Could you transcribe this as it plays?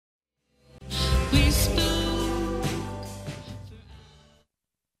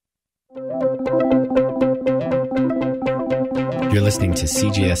listening to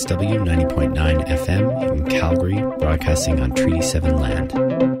CJSW 90.9 FM in Calgary, broadcasting on Treaty 7 land.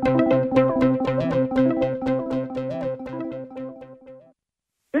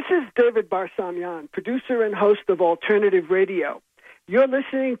 This is David Barsamian, producer and host of Alternative Radio. You're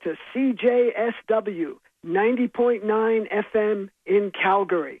listening to CJSW 90.9 FM in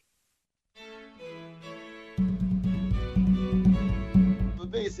Calgary.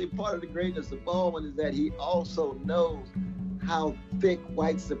 But basically, part of the greatness of Baldwin is that he also knows how thick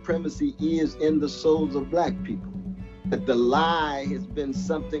white supremacy is in the souls of black people. That the lie has been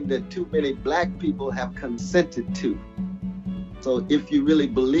something that too many black people have consented to. So if you really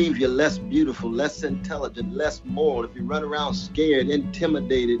believe you're less beautiful, less intelligent, less moral, if you run around scared,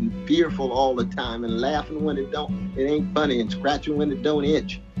 intimidated, and fearful all the time, and laughing when it ain't funny, and scratching when it don't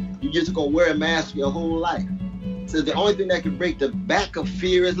itch, you're just gonna wear a mask your whole life. So the only thing that can break the back of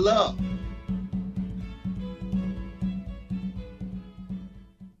fear is love.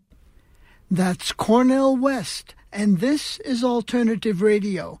 That's Cornel West, and this is Alternative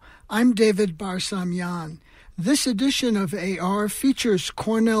Radio. I'm David Barsamian. This edition of AR features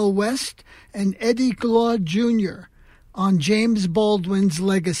Cornel West and Eddie Glaude Jr. on James Baldwin's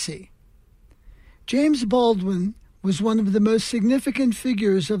legacy. James Baldwin was one of the most significant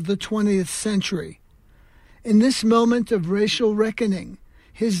figures of the 20th century. In this moment of racial reckoning,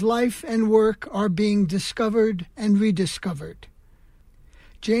 his life and work are being discovered and rediscovered.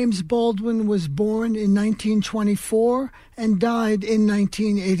 James Baldwin was born in 1924 and died in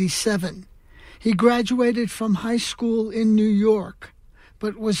 1987. He graduated from high school in New York,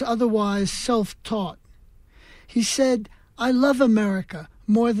 but was otherwise self-taught. He said, "I love America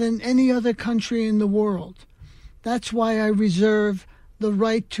more than any other country in the world. That's why I reserve the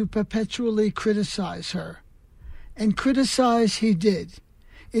right to perpetually criticize her." And criticize he did.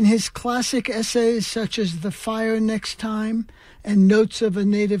 In his classic essays such as The Fire Next Time and Notes of a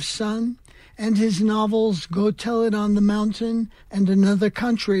Native Son, and his novels Go Tell It on the Mountain and Another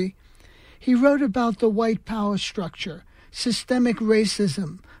Country, he wrote about the white power structure, systemic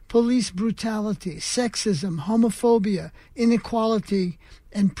racism, police brutality, sexism, homophobia, inequality,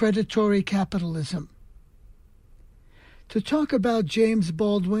 and predatory capitalism. To talk about James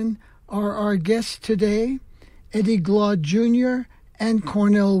Baldwin are our guests today, Eddie Glaude Jr. and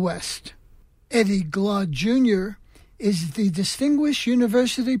Cornel West. Eddie Glaude Jr. is the Distinguished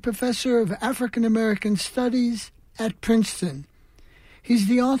University Professor of African American Studies at Princeton. He's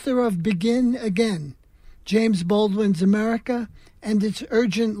the author of Begin Again, James Baldwin's America and its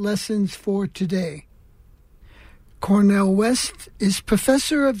Urgent Lessons for Today. Cornel West is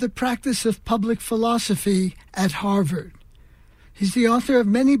Professor of the Practice of Public Philosophy at Harvard. He's the author of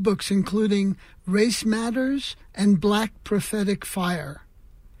many books, including Race Matters and Black Prophetic Fire.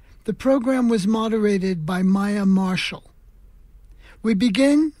 The program was moderated by Maya Marshall. We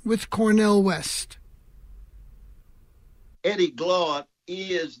begin with Cornel West. Eddie Glaude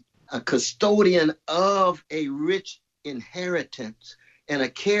is a custodian of a rich inheritance and a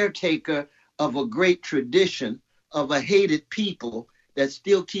caretaker of a great tradition of a hated people that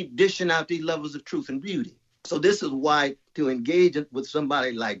still keep dishing out these levels of truth and beauty. So this is why to engage with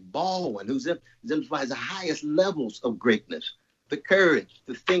somebody like Baldwin, who exemplifies the highest levels of greatness, the courage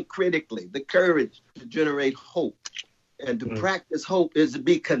to think critically, the courage to generate hope. And to practice hope is to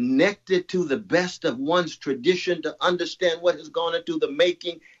be connected to the best of one's tradition, to understand what has gone into the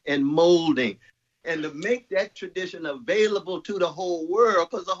making and molding, and to make that tradition available to the whole world,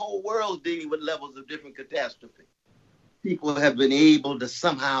 because the whole world's dealing with levels of different catastrophe. People have been able to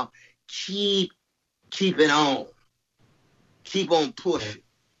somehow keep it on, keep on pushing.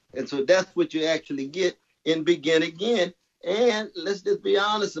 And so that's what you actually get in Begin Again. And let's just be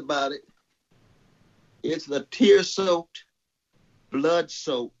honest about it. It's a tear-soaked,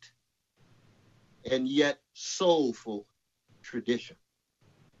 blood-soaked, and yet soulful tradition.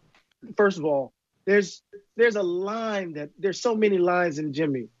 First of all, there's a line there's so many lines in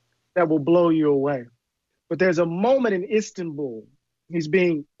Jimmy that will blow you away. But there's a moment in Istanbul, he's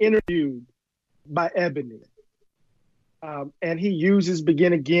being interviewed by Ebony. And he uses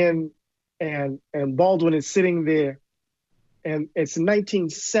Begin Again, and Baldwin is sitting there, and it's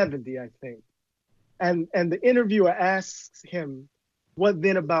 1970, I think. And the interviewer asks him, "What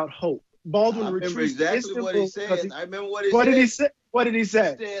then about hope?" Baldwin retreats to Istanbul. What he said. I remember what he said. What did he say? What did he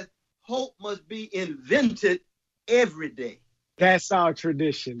say? He said, "Hope must be invented every day." That's our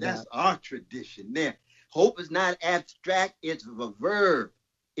tradition. That's our tradition there. Hope is not abstract. It's a verb.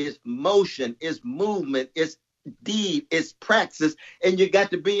 It's motion. It's movement. It's deed, it's praxis, and you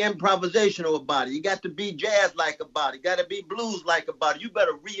got to be improvisational about it. You got to be jazz-like about it. You got to be blues-like about it. You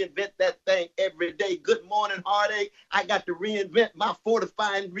better reinvent that thing every day. Good morning, heartache. I got to reinvent my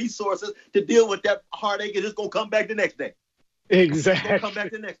fortifying resources to deal with that heartache, and it's going to come back the next day. Exactly. It's going to come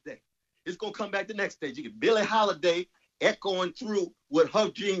back the next day. It's going to come back the next day. You get Billie Holiday echoing through with her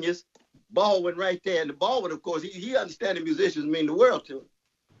genius, Baldwin right there. And the Baldwin, of course, he understands the musicians mean the world to him.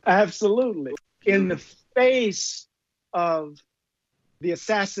 Absolutely. In the face of the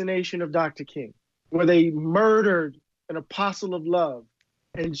assassination of Dr. King, where they murdered an apostle of love,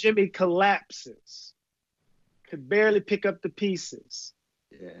 and Jimmy collapses, could barely pick up the pieces,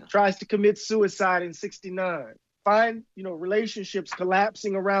 tries to commit suicide in 1969, find, relationships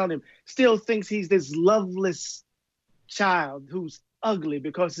collapsing around him, still thinks he's this loveless child who's ugly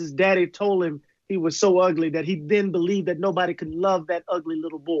because his daddy told him he was so ugly that he then believed that nobody could love that ugly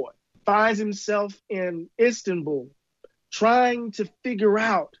little boy. Finds himself in Istanbul trying to figure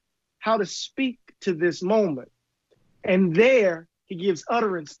out how to speak to this moment. And there he gives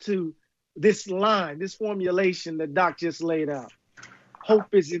utterance to this line, this formulation that Doc just laid out.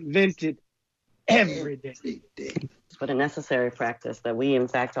 Hope is invented every day. But a necessary practice that we, in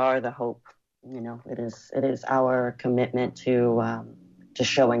fact, are the hope. It is our commitment to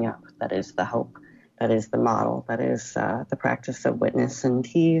showing up. That is the hope. That is the model. That is the practice of witness. And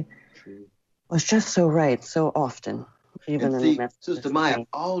he was just so right so often. Even in the midst of Sister Maya,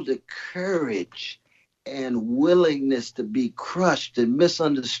 all the courage and willingness to be crushed and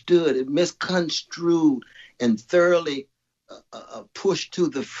misunderstood and misconstrued and thoroughly pushed to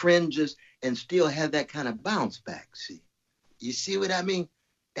the fringes and still have that kind of bounce back. See, you see what I mean?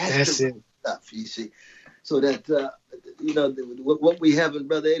 That's the stuff. You see, so that what we have in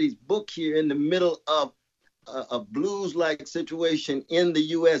Brother Eddie's book here in the middle of a blues-like situation in the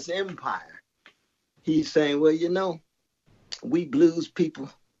U.S. empire, he's saying, well, we blues people,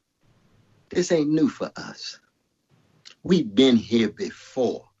 this ain't new for us. We've been here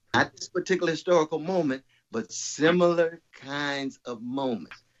before. Not this particular historical moment, but similar kinds of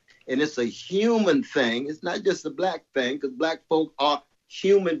moments. And it's a human thing. It's not just a black thing, because black folk are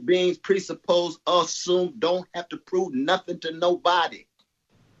human beings, presuppose, assume, don't have to prove nothing to nobody.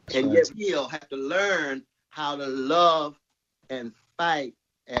 And yet we'll have to learn how to love and fight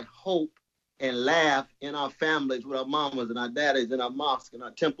and hope and laugh in our families with our mamas and our daddies, in our mosques and our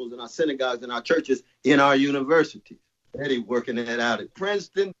temples and our synagogues and our churches, in our universities. Eddie working that out at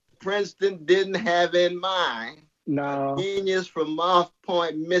Princeton. Princeton didn't have in mind a genius from Moss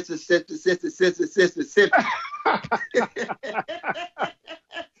Point, Mississippi,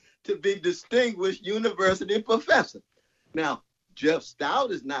 to be distinguished university professor. Now, Jeff Stout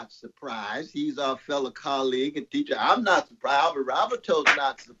is not surprised. He's our fellow colleague and teacher. I'm not surprised. Albert Roberto's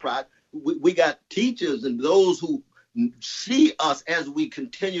not surprised. We got teachers and those who see us as we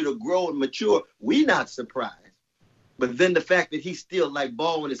continue to grow and mature. We're not surprised. But then the fact that he's still, like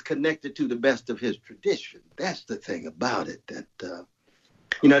Baldwin, is connected to the best of his tradition. That's the thing about it. That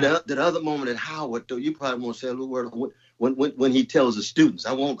that other moment at Howard, though, you probably won't say a little word when he tells the students.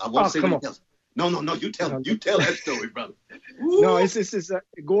 I won't say what he tells. No, you tell that story, brother. No, it's a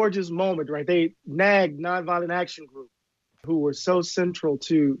gorgeous moment, right? They NAG, Nonviolent Action Group, who were so central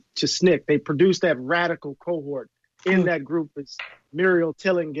to SNCC. They produced that radical cohort. In that group is Muriel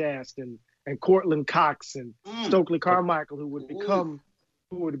Tillinghast and Cortland Cox and Stokely Carmichael, who would become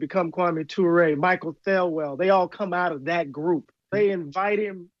Kwame Ture, Michael Thelwell. They all come out of that group. They invite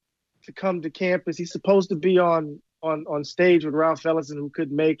him to come to campus. He's supposed to be on stage with Ralph Ellison, who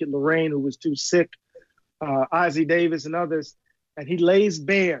couldn't make it, Lorraine, who was too sick, Ozzie Davis and others, and he lays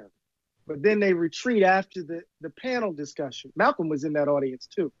bare. But then they retreat after the panel discussion. Malcolm was in that audience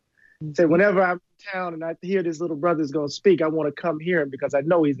too. He said, whenever I'm in town and I hear this little brother's going to speak, I want to come hear him because I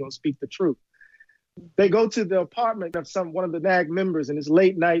know he's going to speak the truth. They go to the apartment of one of the NAG members, and it's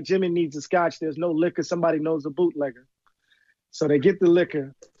late night. Jimmy needs a scotch. There's no liquor. Somebody knows a bootlegger. So they get the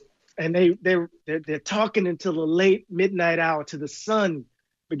liquor, and they're talking until the late midnight hour till the sun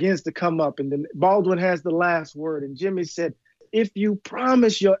begins to come up. And then Baldwin has the last word. And Jimmy said, if you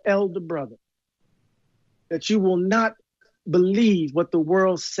promise your elder brother that you will not believe what the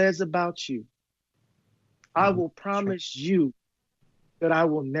world says about you, I will promise you that I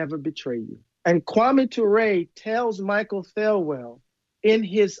will never betray you. And Kwame Ture tells Michael Thelwell in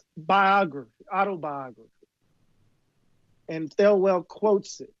his autobiography, and Thelwell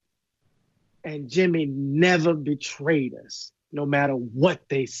quotes it, and Jimmy never betrayed us, no matter what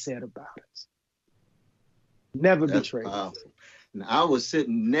they said about us. Never betrayed us. And I was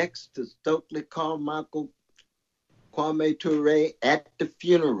sitting next to Stokely Carmichael Kwame Ture at the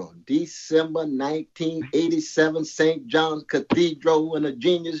funeral, December 1987, St. John's Cathedral, when a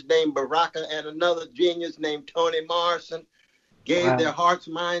genius named Baraka and another genius named Toni Morrison gave their hearts,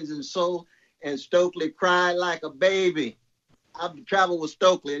 minds, and soul, and Stokely cried like a baby. I've traveled with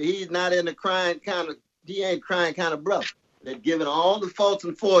Stokely, and he's not in the crying kind of, he ain't crying kind of brother. That given all the faults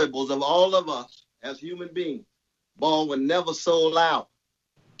and foibles of all of us as human beings, Baldwin never sold out.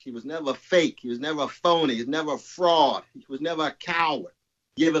 He was never fake. He was never a phony. He was never a fraud. He was never a coward.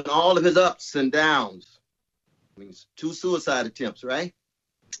 Given all of his ups and downs. I mean, 2 suicide attempts, right?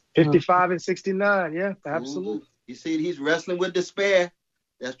 55 and 69, yeah, absolutely. You see, he's wrestling with despair.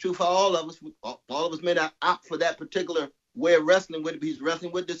 That's true for all of us. All of us may not opt for that particular way of wrestling with it, but he's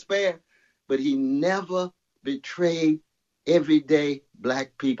wrestling with despair. But he never betrayed everyday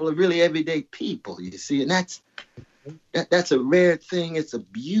Black people, or really everyday people, you see. And that's a rare thing. It's a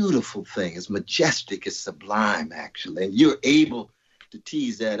beautiful thing. It's majestic. It's sublime, actually. And you're able to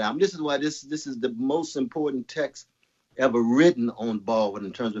tease that out. This is why this is the most important text ever written on Baldwin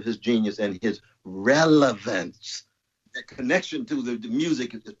in terms of his genius and his relevance. The connection to the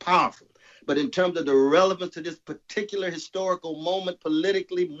music is powerful. But in terms of the relevance to this particular historical moment,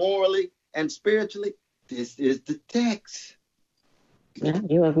 politically, morally, and spiritually, this is the text. Yeah,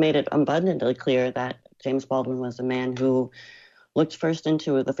 you have made it abundantly clear that James Baldwin was a man who looked first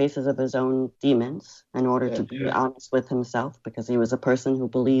into the faces of his own demons in order to be honest with himself, because he was a person who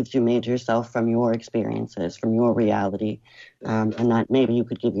believed you made yourself from your experiences, from your reality, and that maybe you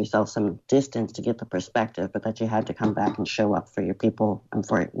could give yourself some distance to get the perspective, but that you had to come back and show up for your people and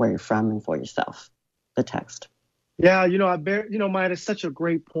for where you're from and for yourself. The text. Yeah, Maya, it's such a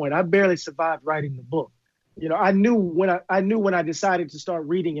great point. I barely survived writing the book. I knew when I decided to start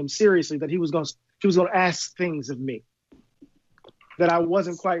reading him seriously that he was going to ask things of me that I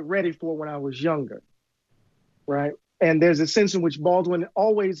wasn't quite ready for when I was younger, right? And there's a sense in which Baldwin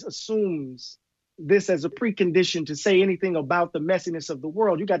always assumes this as a precondition to say anything about the messiness of the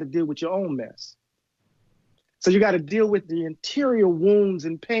world. You got to deal with your own mess. So you got to deal with the interior wounds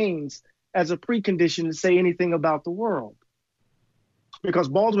and pains as a precondition to say anything about the world. Because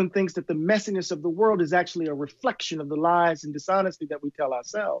Baldwin thinks that the messiness of the world is actually a reflection of the lies and dishonesty that we tell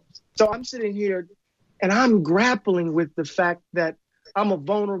ourselves. So I'm sitting here and I'm grappling with the fact that I'm a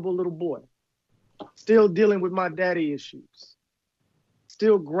vulnerable little boy, still dealing with my daddy issues,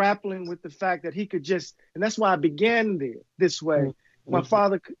 still grappling with the fact that he could just, and that's why I began this way. Mm-hmm. My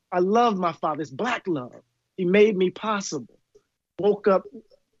father, I love my father. It's Black love. He made me possible. Woke up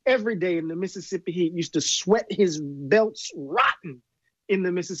every day in the Mississippi heat, used to sweat his belts rotten in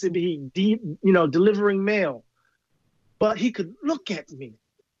the Mississippi heat, delivering mail. But he could look at me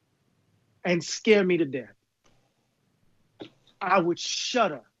and scare me to death. I would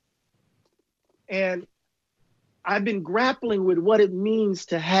shudder. And I've been grappling with what it means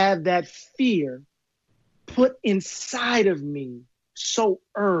to have that fear put inside of me so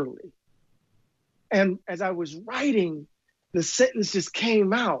early. And as I was writing, the sentence just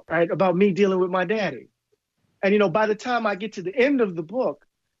came out, right, about me dealing with my daddy. And, by the time I get to the end of the book,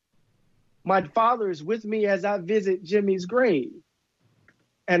 my father is with me as I visit Jimmy's grave.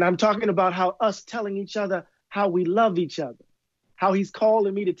 And I'm talking about how us telling each other how we love each other, how he's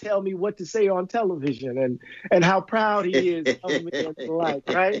calling me to tell me what to say on television and how proud he is of me and the like,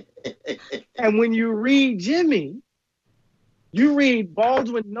 right? And when you read Jimmy, you read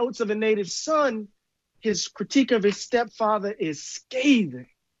Baldwin Notes of a Native Son, his critique of his stepfather is scathing.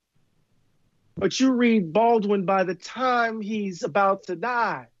 But you read Baldwin by the time he's about to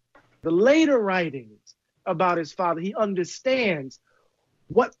die, the later writings about his father, he understands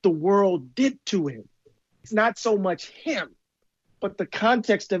what the world did to him. It's not so much him, but the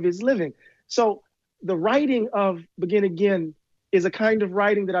context of his living. So the writing of Begin Again is a kind of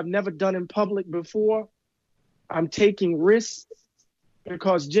writing that I've never done in public before. I'm taking risks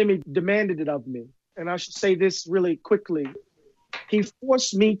because Jimmy demanded it of me. And I should say this really quickly. He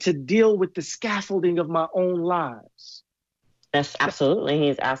forced me to deal with the scaffolding of my own lives. Yes, absolutely.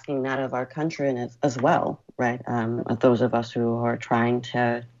 He's asking that of our country as well, right? Those of us who are trying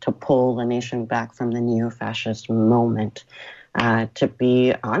to pull the nation back from the neo-fascist moment, to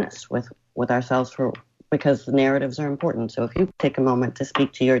be honest with ourselves because the narratives are important. So if you take a moment to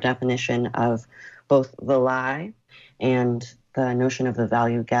speak to your definition of both the lie and the notion of the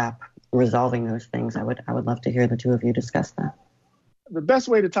value gap, resolving those things, I would love to hear the two of you discuss that. The best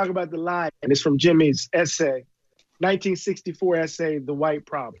way to talk about the lie is from Jimmy's essay, 1964 essay, The White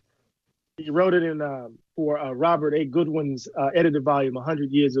Problem. He wrote it for Robert A. Goodwin's edited volume,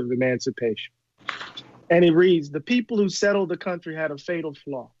 100 Years of Emancipation. And it reads, the people who settled the country had a fatal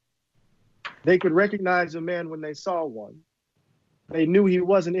flaw. They could recognize a man when they saw one. They knew he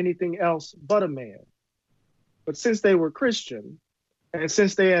wasn't anything else but a man. But since they were Christian, and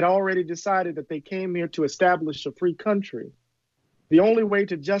since they had already decided that they came here to establish a free country, the only way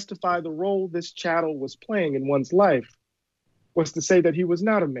to justify the role this chattel was playing in one's life was to say that he was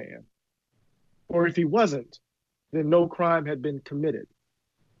not a man. Or if he wasn't, then no crime had been committed.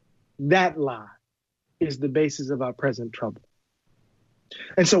 That lie is the basis of our present trouble.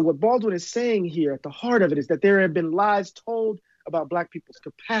 And so what Baldwin is saying here at the heart of it is that there have been lies told about Black people's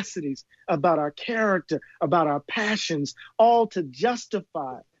capacities, about our character, about our passions, all to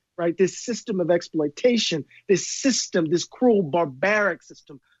justify, right, this system of exploitation, this system, this cruel, barbaric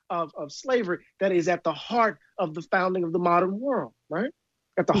system of slavery that is at the heart of the founding of the modern world, right?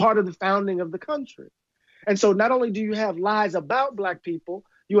 At the heart of the founding of the country. And so not only do you have lies about Black people,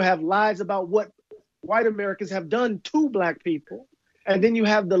 you have lies about what white Americans have done to Black people. And then you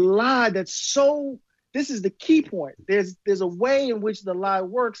have the lie that's so, this is the key point. There's a way in which the lie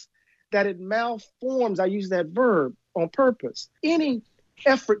works that it malforms, I use that verb on purpose, any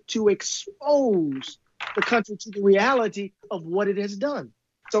effort to expose the country to the reality of what it has done.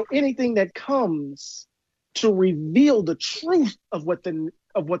 So anything that comes to reveal the truth of what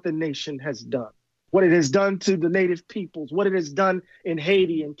the nation has done, what it has done to the native peoples, what it has done in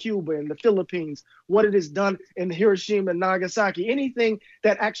Haiti and Cuba and the Philippines, what it has done in Hiroshima and Nagasaki, anything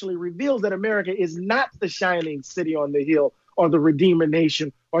that actually reveals that America is not the shining city on the hill or the Redeemer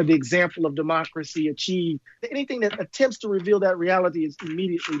nation or the example of democracy achieved, anything that attempts to reveal that reality is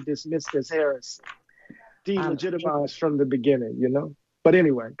immediately dismissed as heresy, delegitimized from the beginning, you know? But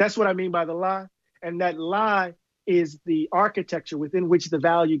anyway, that's what I mean by the lie. And that lie is the architecture within which the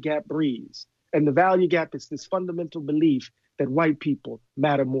value gap breathes. And the value gap is this fundamental belief that white people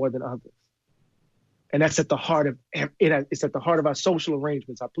matter more than others. And that's at the heart of it. It's at the heart of our social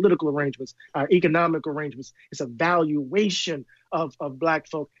arrangements, our political arrangements, our economic arrangements. It's a valuation of Black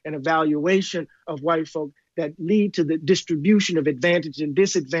folk and a valuation of white folk that lead to the distribution of advantage and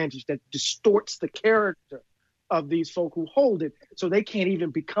disadvantage that distorts the character of these folk who hold it, so they can't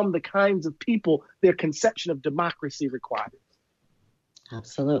even become the kinds of people their conception of democracy requires.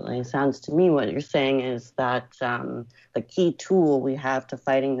 Absolutely. It sounds to me what you're saying is that the key tool we have to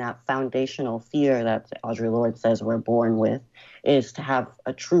fighting that foundational fear that Audre Lorde says we're born with is to have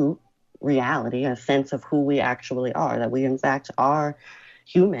a true reality, a sense of who we actually are, that we in fact are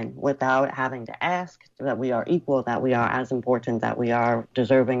human without having to ask, that we are equal, that we are as important, that we are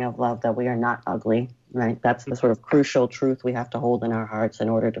deserving of love, that we are not ugly, right? That's the sort of crucial truth we have to hold in our hearts in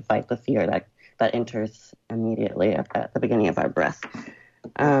order to fight the fear that enters immediately at the beginning of our breath.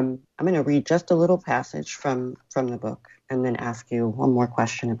 I'm going to read just a little passage from the book and then ask you one more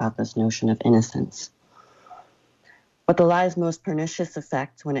question about this notion of innocence. But the lie's most pernicious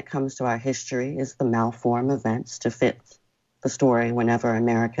effect when it comes to our history is the malform events to fit the story whenever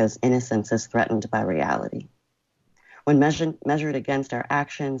America's innocence is threatened by reality. When measured against our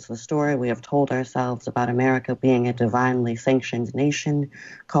actions, the story we have told ourselves about America being a divinely sanctioned nation,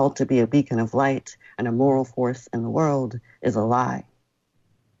 called to be a beacon of light and a moral force in the world, is a lie.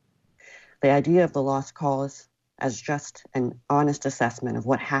 The idea of the lost cause as just an honest assessment of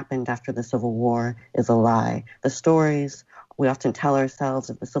what happened after the Civil War is a lie. The stories we often tell ourselves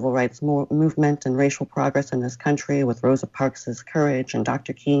of the civil rights movement and racial progress in this country with Rosa Parks' courage and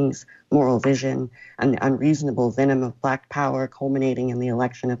Dr. King's moral vision and the unreasonable venom of Black power culminating in the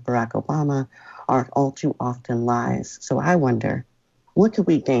election of Barack Obama are all too often lies. So I wonder, what could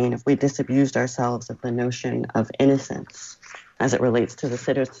we gain if we disabused ourselves of the notion of innocence as it relates to the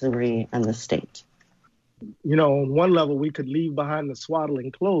citizenry and the state? You know, on one level, we could leave behind the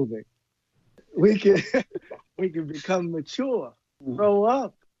swaddling clothing. We could become mature, grow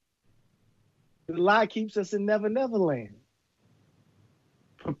up. The lie keeps us in Never Never Land.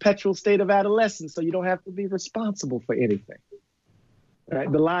 Perpetual state of adolescence, so you don't have to be responsible for anything.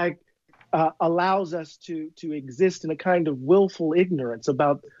 Right? The lie allows us to exist in a kind of willful ignorance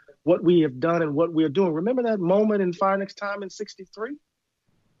about what we have done and what we're doing. Remember that moment in Fire Next Time in '63?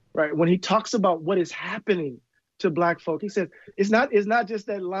 Right, when he talks about what is happening to Black folk, he says it's not just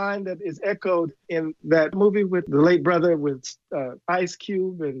that line that is echoed in that movie with the late brother with Ice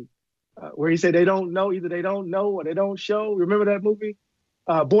Cube and where he said they don't know, either they don't know or they don't show. Remember that movie,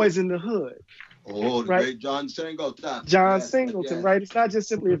 Boys in the Hood? Oh, the right? Great John Singleton. John Singleton, yes. Right? It's not just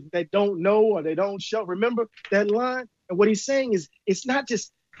simply if they don't know or they don't show. Remember that line? And what he's saying is it's not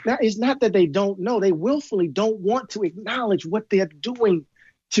that they don't know. They willfully don't want to acknowledge what they're doing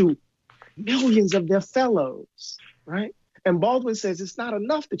to millions of their fellows, right? And Baldwin says it's not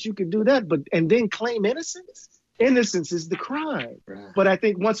enough that you can do that, and then claim innocence. Innocence is the crime. Right. But I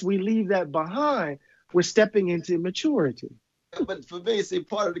think once we leave that behind, we're stepping into maturity. But for me, see,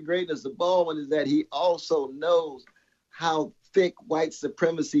 part of the greatness of Baldwin is that he also knows how thick white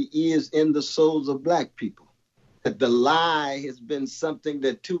supremacy is in the souls of black people. That the lie has been something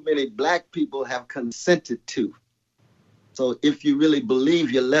that too many black people have consented to. So if you really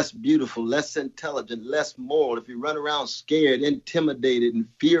believe you're less beautiful, less intelligent, less moral, if you run around scared, intimidated, and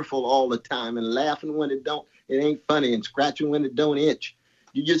fearful all the time, and laughing when it ain't funny, and scratching when it don't itch,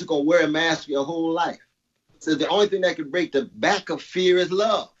 you're just gonna wear a mask your whole life. So the only thing that can break the back of fear is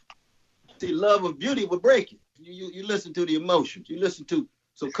love. See, love of beauty will break it. You listen to the emotions. You listen to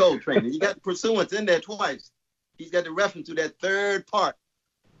some Coltrane. You got the pursuance in there twice. He's got the reference to that third part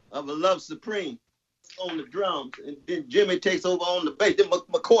of A Love Supreme on the drums. And then Jimmy takes over on the bass. Then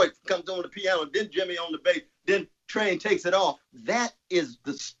McCoy comes on the piano. Then Jimmy on the bass. Then Train takes it off. That is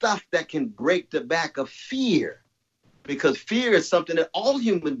the stuff that can break the back of fear. Because fear is something that all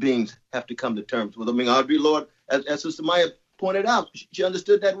human beings have to come to terms with. I mean, Audre Lorde, as Sister Maya pointed out, she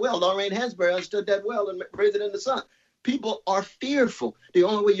understood that well. Lorraine Hansberry understood that well in Raise It in the Sun. People are fearful. The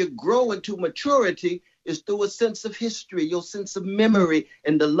only way you grow into maturity is through a sense of history, your sense of memory,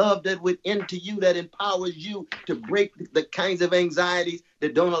 and the love that went into you that empowers you to break the kinds of anxieties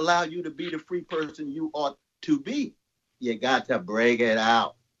that don't allow you to be the free person you ought to be. You got to break it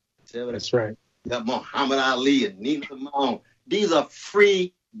out. That's right. You got Muhammad Ali and Nina Simone. These are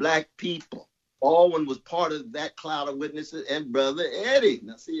free black people. Baldwin was part of that cloud of witnesses, and Brother Eddie.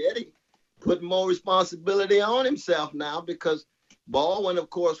 Now, see, Eddie put more responsibility on himself now, because Baldwin,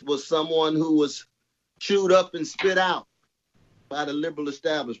 of course, was someone who was chewed up and spit out by the liberal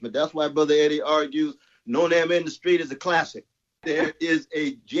establishment. That's why Brother Eddie argues No Name in the Street is a classic. There is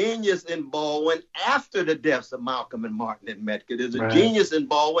a genius in Baldwin after the deaths of Malcolm and Martin and Medgar. There's a genius in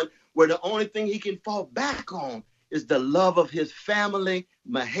Baldwin where the only thing he can fall back on is the love of his family,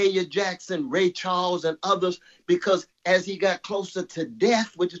 Mahalia Jackson, Ray Charles, and others, because as he got closer to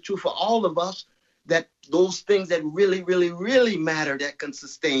death, which is true for all of us, that those things that really, really, really matter that can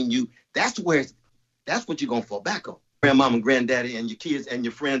sustain you, that's what you're going to fall back on. Grandmama and granddaddy and your kids and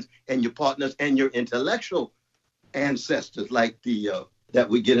your friends and your partners and your intellectual ancestors like the that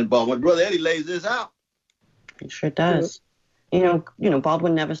we get involved with. Brother Eddie lays this out. He sure does. You know,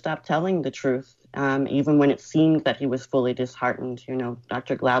 Baldwin never stopped telling the truth, even when it seemed that he was fully disheartened. You know,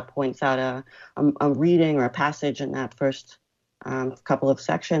 Dr. Glaude points out a reading or a passage in that first couple of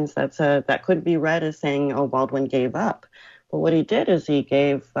sections that could be read as saying, oh, Baldwin gave up. But what he did is he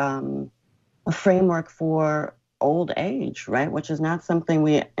gave a framework for old age, right, which is not something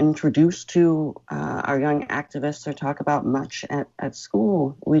we introduce to our young activists or talk about much at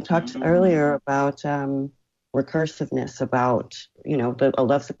school. We talked earlier about recursiveness, about, you know, A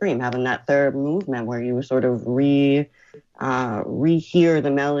Love Supreme, having that third movement where you sort of rehear the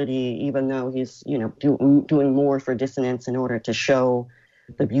melody, even though he's, you know, doing more for dissonance in order to show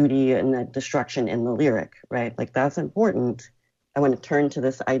the beauty and the destruction in the lyric, right? Like, that's important. I want to turn to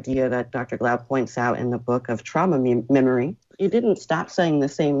this idea that Dr. Glaude points out in the book of Trauma Memory. You didn't stop saying the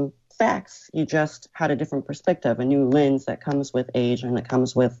same facts. You just had a different perspective, a new lens that comes with age and that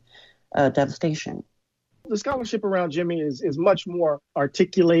comes with devastation. The scholarship around Jimmy is much more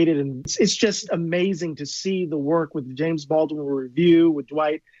articulated, and it's just amazing to see the work with the James Baldwin Review, with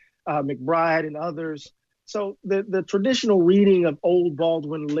Dwight McBride and others. So the traditional reading of old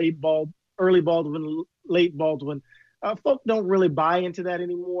Baldwin, early Baldwin, late Baldwin, folk don't really buy into that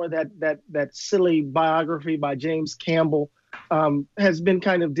anymore. That silly biography by James Campbell has been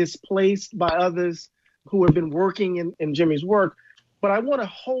kind of displaced by others who have been working in Jimmy's work. But I want to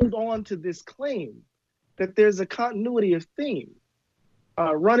hold on to this claim that there's a continuity of theme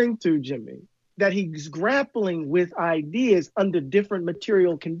running through Jimmy, that he's grappling with ideas under different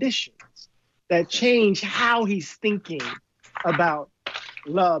material conditions that change how he's thinking about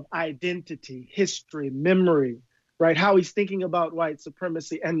love, identity, history, memory, right? How he's thinking about white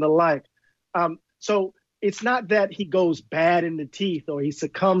supremacy and the like. So it's not that he goes bad in the teeth or he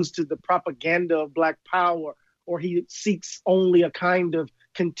succumbs to the propaganda of Black power, or he seeks only a kind of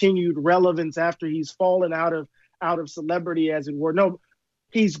continued relevance after he's fallen out of celebrity, as it were. No,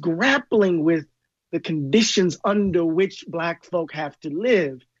 he's grappling with the conditions under which Black folk have to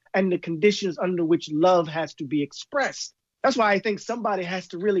live and the conditions under which love has to be expressed. That's why I think somebody has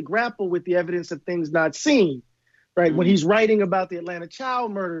to really grapple with the evidence of things not seen, right? Mm-hmm. When he's writing about the Atlanta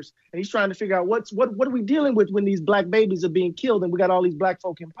child murders and he's trying to figure out what are we dealing with when these Black babies are being killed and we got all these Black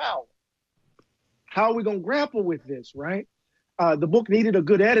folk in power? How are we going to grapple with this, right? The book needed a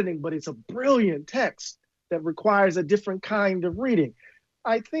good editing, but it's a brilliant text that requires a different kind of reading.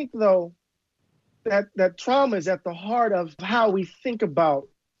 I think, though, that trauma is at the heart of how we think about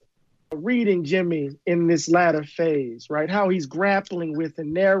reading Jimmy in this latter phase, right? How he's grappling with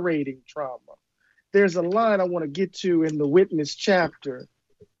and narrating trauma. There's a line I want to get to in the witness chapter.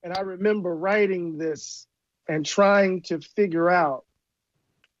 And I remember writing this and trying to figure out.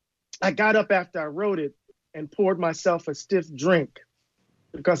 I got up after I wrote it and poured myself a stiff drink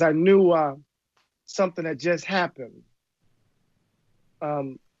because I knew something had just happened.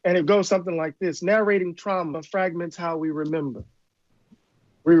 And it goes something like this. Narrating trauma fragments how we remember.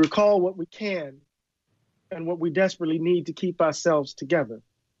 We recall what we can and what we desperately need to keep ourselves together.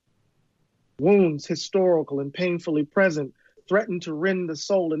 Wounds, historical and painfully present, threaten to rend the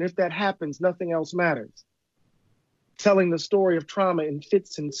soul, and if that happens, nothing else matters. Telling the story of trauma in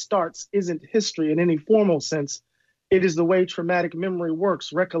fits and starts isn't history in any formal sense. It is the way traumatic memory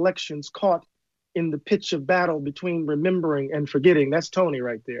works, recollections caught in the pitch of battle between remembering and forgetting. That's Tony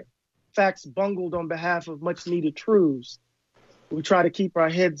right there. Facts bungled on behalf of much-needed truths. We try to keep our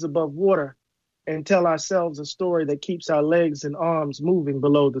heads above water and tell ourselves a story that keeps our legs and arms moving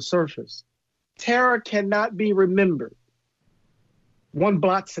below the surface. Terror cannot be remembered. One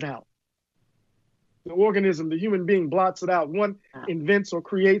blots it out. The organism, the human being, blots it out. One invents or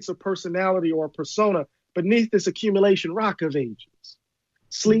creates a personality or a persona beneath this accumulation rock of ages.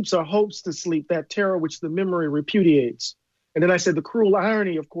 Sleeps or hopes to sleep, that terror which the memory repudiates. And then I said the cruel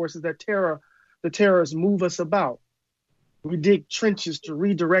irony, of course, is that the terrors move us about. We dig trenches to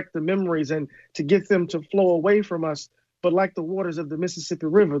redirect the memories and to get them to flow away from us. But like the waters of the Mississippi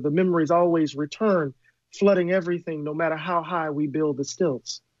River, the memories always return, flooding everything, no matter how high we build the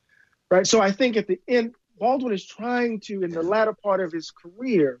stilts. Right? So I think at the end, Baldwin is trying to, in the latter part of his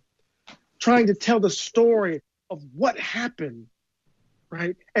career, trying to tell the story of what happened,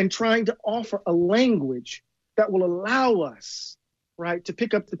 right? And trying to offer a language that will allow us, right, to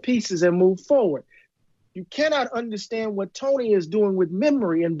pick up the pieces and move forward. You cannot understand what Tony is doing with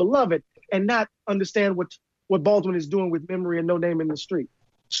Memory and Beloved and not understand what Baldwin is doing with Memory and No Name in the Street.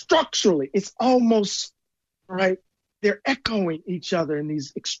 Structurally, it's almost, right, they're echoing each other in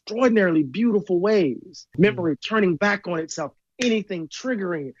these extraordinarily beautiful ways. Memory turning back on itself, anything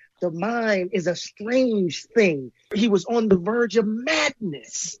triggering it. The mind is a strange thing. He was on the verge of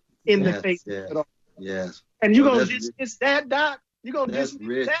madness in the face of it all. Yes. And you're going to dismiss that, Doc? You're going to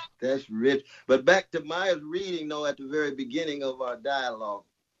dismiss that? That's rich. But back to Maya's reading, though, at the very beginning of our dialogue,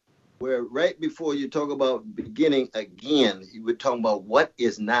 where right before you talk about beginning again, you were talking about what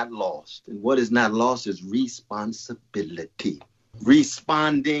is not lost. And what is not lost is responsibility.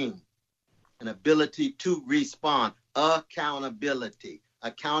 Responding, an ability to respond, accountability,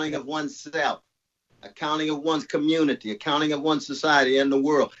 accounting of oneself, accounting of one's community, accounting of one's society and the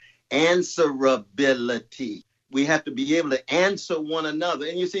world, answerability. We have to be able to answer one another.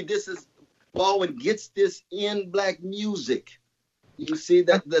 And you see, Baldwin gets this in Black music. You see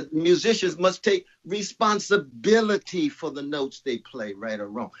that the musicians must take responsibility for the notes they play, right or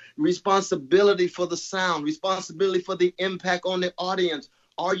wrong. Responsibility for the sound, responsibility for the impact on the audience.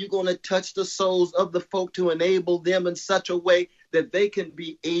 Are you going to touch the souls of the folk to enable them in such a way that they can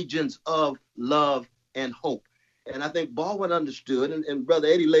be agents of love and hope? And I think Baldwin understood, and Brother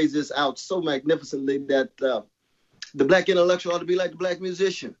Eddie lays this out so magnificently, that the Black intellectual ought to be like the Black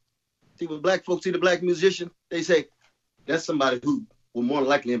musician. See, when Black folks see the Black musician, they say, that's somebody who will more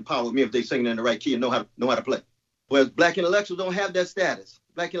likely empower me if they sing in the right key and know how to play. Whereas Black intellectuals don't have that status.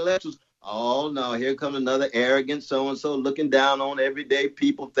 Black intellectuals, oh no, here comes another arrogant so-and-so looking down on everyday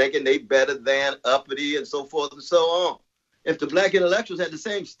people, thinking they better than, uppity, and so forth and so on. If the Black intellectuals had the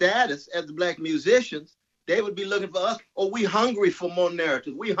same status as the Black musicians, they would be looking for us. Oh, we hungry for more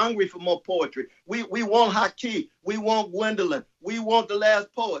narrative. We hungry for more poetry. We want Hakeem. We want Gwendolyn. We want The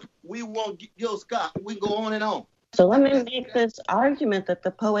Last Poet. We want Gil Scott. We go on and on. So let me make this argument that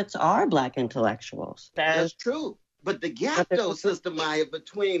the poets are Black intellectuals. That's true. But the gap, though, Sister Maya,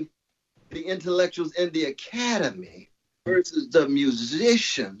 between the intellectuals in the academy versus the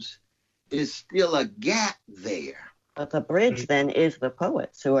musicians is still a gap there. But the bridge then is the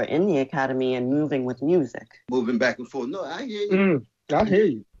poets who are in the academy and moving with music. Moving back and forth. No, I hear you. I hear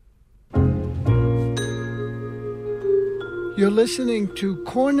you. You're listening to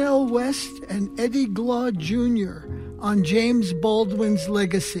Cornel West and Eddie Glaude Jr. on James Baldwin's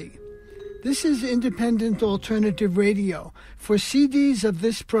Legacy. This is independent alternative radio. For CDs of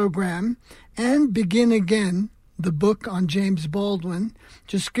this program and Begin Again, the book on James Baldwin,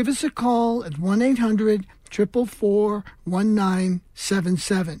 just give us a call at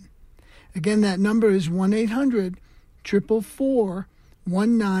 1-800-444-1977. Again, that number is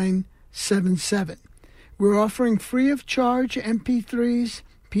 1-800-444-1977. We're offering free of charge MP3s,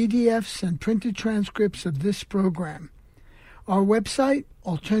 PDFs, and printed transcripts of this program. Our website,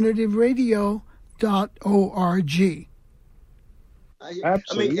 alternativeradio.org.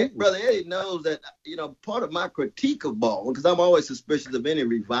 Absolutely. I mean, Brother Eddie knows that, part of my critique of Baldwin, because I'm always suspicious of any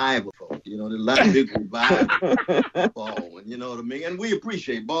revival folk, there's a lot of big revival Baldwin, you know what I mean? And we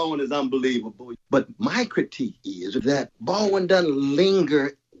appreciate Baldwin is unbelievable. But my critique is that Baldwin doesn't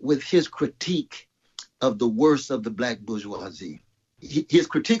linger with his critique of the worst of the black bourgeoisie. His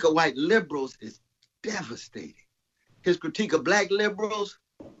critique of white liberals is devastating. His critique of black liberals,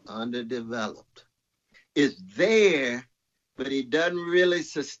 underdeveloped. It's there, but he doesn't really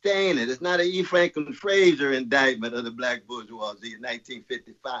sustain it. It's not an E. Franklin Fraser indictment of the black bourgeoisie in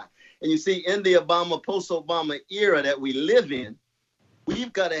 1955. And you see, in the post-Obama era that we live in,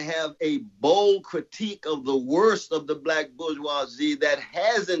 we've got to have a bold critique of the worst of the black bourgeoisie that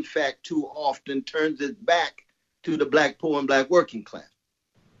has, in fact, too often turned its back to the black poor and black working class.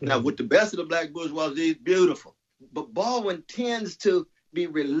 Mm-hmm. Now, with the best of the black bourgeoisie, it's beautiful. But Baldwin tends to be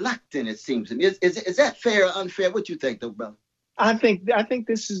reluctant, it seems to me. Is that fair or unfair? What you think, though, brother? I think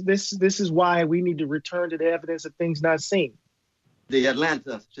this is why we need to return to the evidence of things not seen. The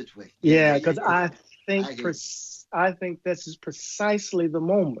Atlanta situation. Yeah, because I think this is precisely the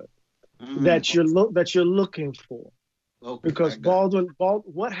moment that you're looking for. Okay, because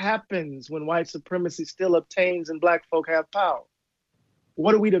what happens when white supremacy still obtains and black folk have power?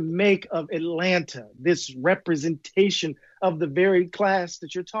 What are we to make of Atlanta, this representation of the very class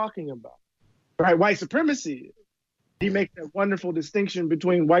that you're talking about? Right, white supremacy. He makes that wonderful distinction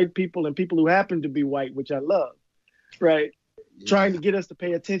between white people and people who happen to be white, which I love, right? Yeah. Trying to get us to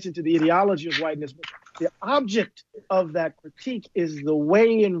pay attention to the ideology of whiteness. But the object of that critique is the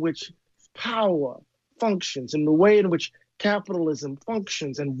way in which power functions and the way in which capitalism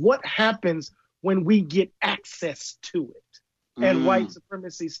functions and what happens when we get access to it and white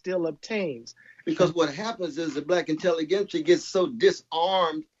supremacy still obtains. Because what happens is the black intelligentsia gets so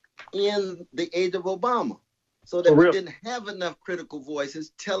disarmed in the age of Obama. So that we didn't have enough critical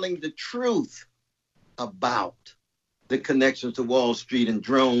voices telling the truth about the connections to Wall Street and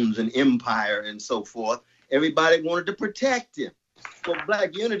drones and empire and so forth. Everybody wanted to protect him. Well,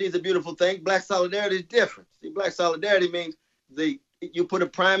 black unity is a beautiful thing. Black solidarity is different. See, black solidarity means you put a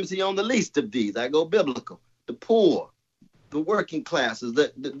primacy on the least of these. I go biblical. The poor, the working classes,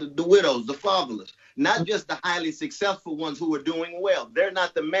 the widows, the fatherless. Not just the highly successful ones who are doing well. They're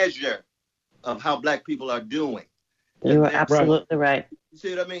not the measure of how black people are doing. You are absolutely right. You see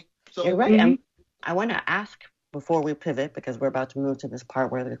what I mean? So, you're right. And I want to ask before we pivot, because we're about to move to this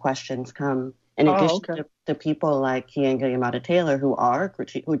part where the questions come. In addition to people like Keeanga-Yamahtta Taylor, who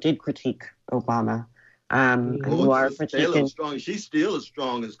did critique Obama, and who are critiquing. Strong. She's still as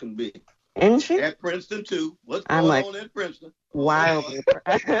strong as can be. Isn't she? At Princeton too. What's going on at Princeton?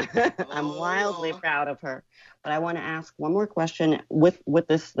 I'm wildly proud of her. But I want to ask one more question with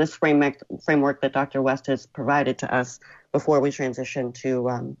this framework that Dr. West has provided to us before we transition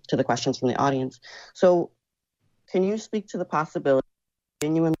to the questions from the audience. So, can you speak to the possibility of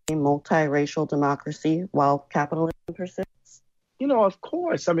genuinely multiracial democracy while capitalism persists? Of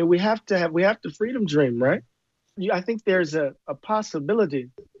course. I mean, we have the freedom dream, right? I think there's a possibility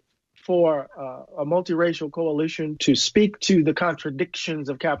for a multiracial coalition to speak to the contradictions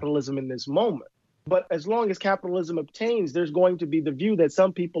of capitalism in this moment. But as long as capitalism obtains, there's going to be the view that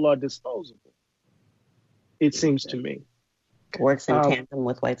some people are disposable, it seems to me. Works in tandem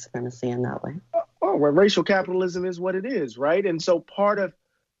with white supremacy in that way. Well, racial capitalism is what it is, right? And so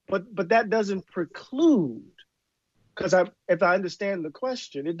but that doesn't preclude, because if I understand the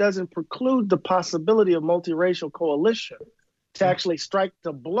question, it doesn't preclude the possibility of multiracial coalition to actually strike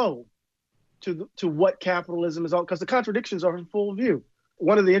the blow to what capitalism is all, because the contradictions are in full view.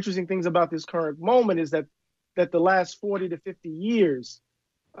 One of the interesting things about this current moment is that the last 40 to 50 years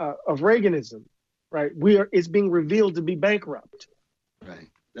of Reaganism, right, it's being revealed to be bankrupt. Right,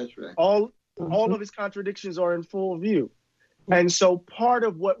 that's right. All of its contradictions are in full view. And so part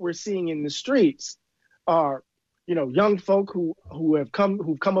of what we're seeing in the streets are, young folk who've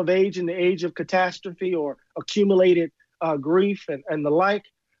come of age in the age of catastrophe or accumulated grief and the like.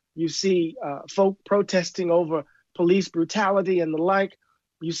 You see folk protesting over police brutality and the like.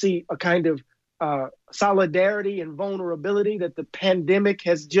 You see a kind of solidarity and vulnerability that the pandemic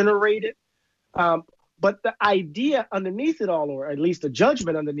has generated. But the idea underneath it all, or at least the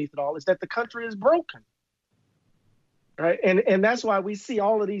judgment underneath it all, is that the country is broken. Right? And that's why we see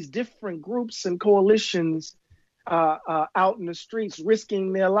all of these different groups and coalitions out in the streets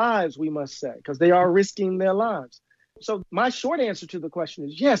risking their lives, we must say, because they are risking their lives. So my short answer to the question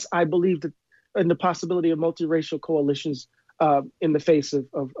is, yes, I believe that in the possibility of multiracial coalitions in the face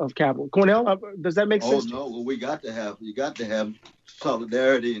of capital. Cornell, does that make sense? Oh no, well, you got to have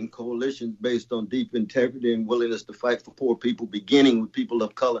solidarity and coalitions based on deep integrity and willingness to fight for poor people, beginning with people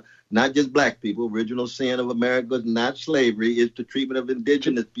of color, not just black people. Original sin of America is not slavery; it's the treatment of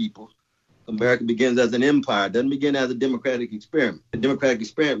indigenous peoples. America begins as an empire; it doesn't begin as a democratic experiment. A democratic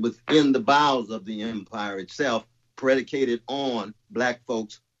experiment within the bowels of the empire itself, predicated on black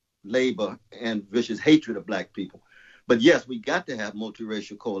folks' labor and vicious hatred of black people. But yes, we got to have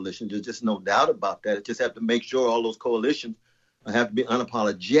multiracial coalitions. There's just no doubt about that. It just have to make sure all those coalitions have to be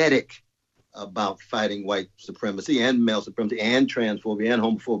unapologetic about fighting white supremacy and male supremacy and transphobia and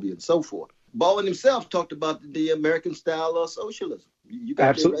homophobia and so forth. Baldwin himself talked about the American style of socialism. You got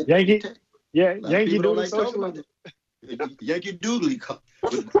absolutely. Yankee Doodle socialism. Yankee Doodle,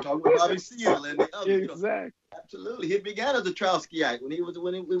 talking about Bobby Seale and the others. Exactly. Absolutely. He began as a Trotskyite when he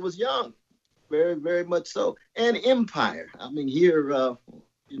was young. Very, very much so. And empire. I mean, here,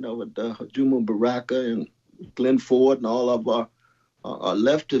 with Juma Baraka and Glenn Ford and all of our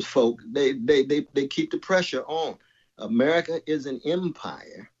leftist folk, they keep the pressure on. America is an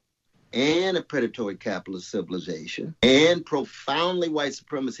empire and a predatory capitalist civilization and profoundly white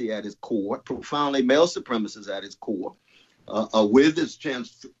supremacy at its core, profoundly male supremacists at its core, with its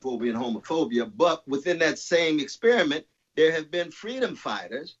transphobia and homophobia. But within that same experiment, there have been freedom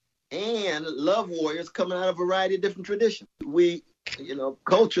fighters and love warriors coming out of a variety of different traditions. We,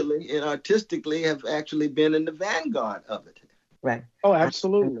 culturally and artistically have actually been in the vanguard of it. Right. Oh,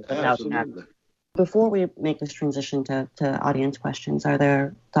 absolutely. Absolutely. Before we make this transition to audience questions, are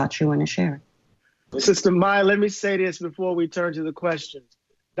there thoughts you want to share? Sister Maya, let me say this before we turn to the questions.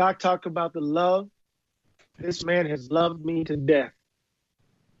 Doc talked about the love. This man has loved me to death.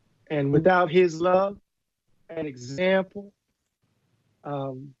 And without his love and example,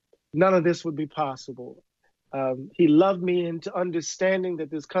 none of this would be possible. He loved me into understanding that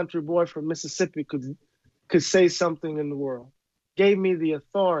this country boy from Mississippi could say something in the world. Gave me the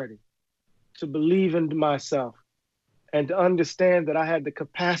authority to believe in myself and to understand that I had the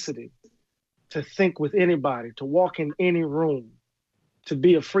capacity to think with anybody, to walk in any room, to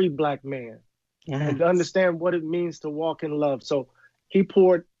be a free black man, yes, and to understand what it means to walk in love. So he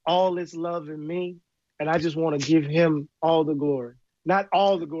poured all this love in me, and I just want to give him all the glory. Not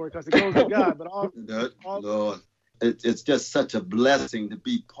all the glory, because it goes to God, but all Lord. It's just such a blessing to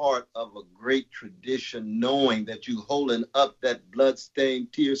be part of a great tradition, knowing that you're holding up that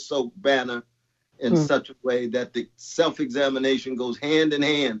blood-stained, tear-soaked banner in such a way that the self-examination goes hand in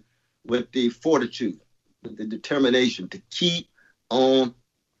hand with the fortitude, with the determination to keep on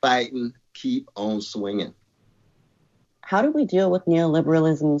fighting, keep on swinging. How do we deal with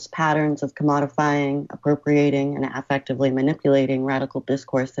neoliberalism's patterns of commodifying, appropriating, and effectively manipulating radical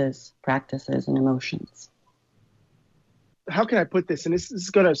discourses, practices, and emotions? How can I put this? And this is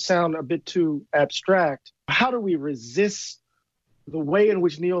going to sound a bit too abstract. How do we resist the way in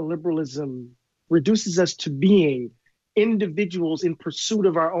which neoliberalism reduces us to being individuals in pursuit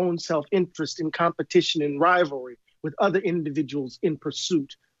of our own self-interest, in competition and rivalry with other individuals in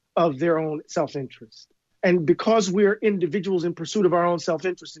pursuit of their own self-interest? And because we're individuals in pursuit of our own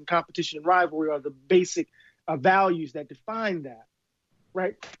self-interest and competition and rivalry are the basic values that define that,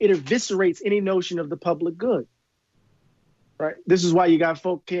 right? It eviscerates any notion of the public good. Right. This is why you got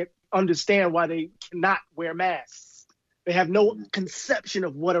folk can't understand why they cannot wear masks. They have no conception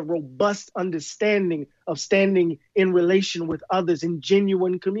of what a robust understanding of standing in relation with others in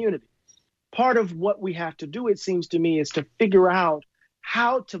genuine community. Part of what we have to do, it seems to me, is to figure out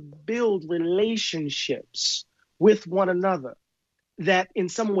how to build relationships with one another that in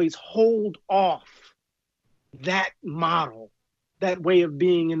some ways hold off that model, that way of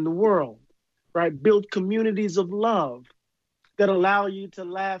being in the world, right? Build communities of love that allow you to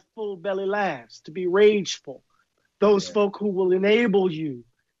laugh full belly laughs, to be rageful. Those folk who will enable you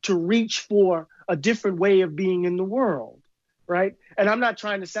to reach for a different way of being in the world, right? And I'm not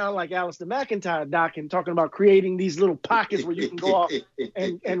trying to sound like Alistair McIntyre, Doc, and talking about creating these little pockets where you can go off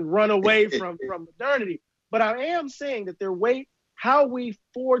and run away from modernity. But I am saying that how we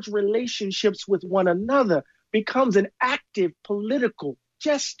forge relationships with one another becomes an active political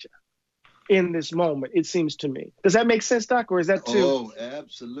gesture in this moment, it seems to me. Does that make sense, Doc, or is that too? Oh,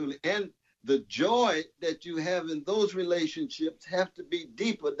 absolutely. And the joy that you have in those relationships have to be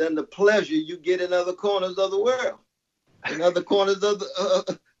deeper than the pleasure you get in other corners of the world, in other corners of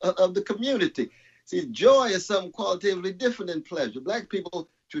the community. See, joy is something qualitatively different than pleasure. Black people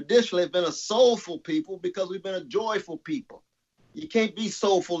traditionally have been a soulful people because we've been a joyful people. You can't be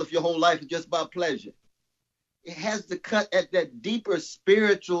soulful if your whole life is just about pleasure. It has to cut at that deeper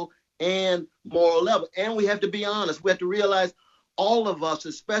spiritual and moral level. And we have to be honest. We have to realize all of us,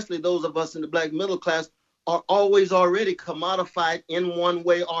 especially those of us in the Black middle class, are always already commodified in one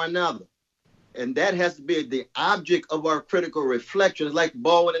way or another. And that has to be the object of our critical reflection. It's like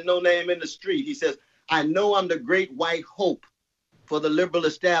Baldwin and No Name in the Street. He says, I know I'm the great white hope for the liberal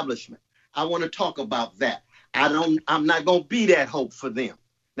establishment. I want to talk about that. I'm not going to be that hope for them.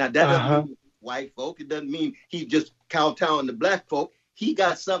 Now, that doesn't mean white folk. It doesn't mean he just kowtowing the black folk. He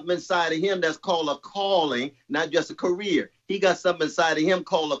got something inside of him that's called a calling, not just a career. He got something inside of him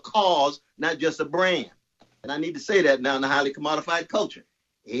called a cause, not just a brand. And I need to say that now in a highly commodified culture.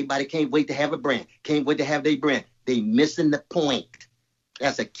 Everybody can't wait to have a brand, can't wait to have their brand. They missing the point.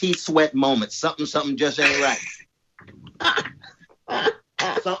 That's a Keith Sweat moment. Something just ain't right.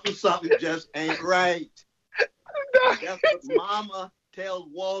 Something just ain't right. That's what Mama tells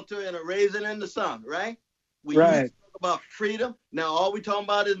Walter in A Raisin in the Sun, right? We used to talk about freedom. Now all we talking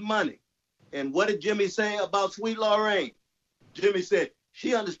about is money. And what did Jimmy say about Sweet Lorraine? Jimmy said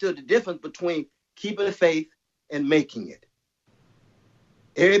she understood the difference between keeping the faith and making it.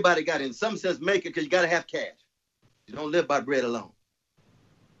 Everybody got, in some sense, make it because you got to have cash. You don't live by bread alone.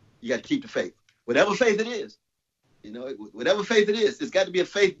 You got to keep the faith. Whatever faith it is, whatever faith it is, it's got to be a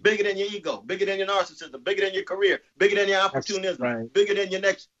faith bigger than your ego, bigger than your narcissism, bigger than your career, bigger than your opportunism, bigger than your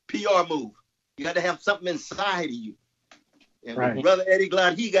next PR move. You got to have something inside of you. And with Brother Eddie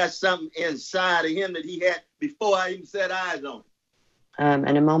Glaude, he got something inside of him that he had before I even set eyes on him.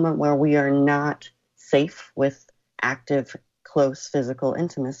 In a moment where we are not safe with active, close physical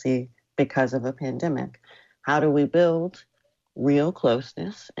intimacy because of a pandemic, how do we build real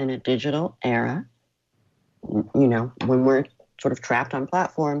closeness in a digital era, when we're sort of trapped on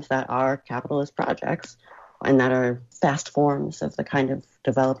platforms that are capitalist projects and that are fast forms of the kind of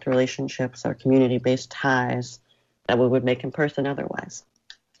developed relationships or community-based ties that we would make in person otherwise?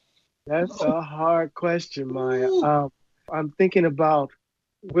 That's a hard question, Maya. I'm thinking about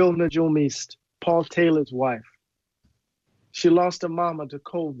Wilna Jumist, Paul Taylor's wife. She lost her mama to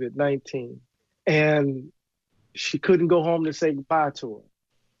COVID-19, and she couldn't go home to say goodbye to her.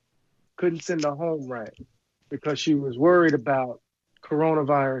 Couldn't send her home right because she was worried about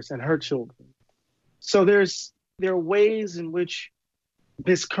coronavirus and her children. So there are ways in which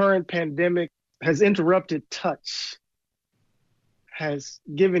this current pandemic has interrupted touch, has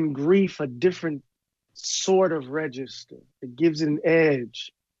given grief a different sort of register. It gives it an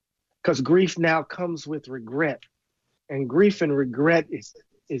edge because grief now comes with regret. And grief and regret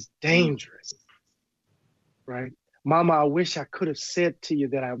is dangerous, right? Mama, I wish I could have said to you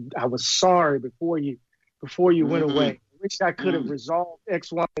that I was sorry before you went away. I wish I could have resolved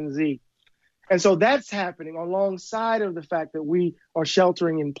X, Y, and Z. And so that's happening alongside of the fact that we are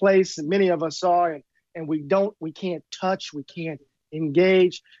sheltering in place, and many of us are, and we can't touch, we can't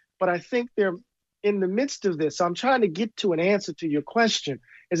engage. But I think they're in the midst of this. So I'm trying to get to an answer to your question,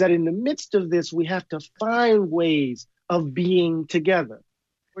 is that in the midst of this, we have to find ways of being together.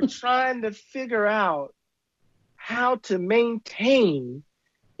 We're trying to figure out how to maintain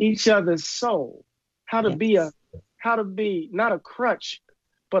each other's soul, how to be not a crutch,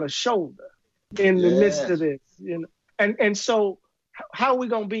 but a shoulder in the midst of this. And so how are we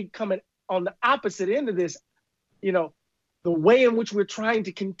going to be coming on the opposite end of this? The way in which we're trying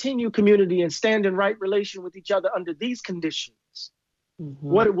to continue community and stand in right relation with each other under these conditions.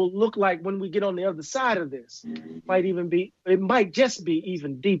 What it will look like when we get on the other side of this might just be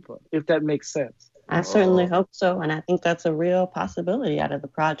even deeper, if that makes sense. I certainly hope so. And I think that's a real possibility out of the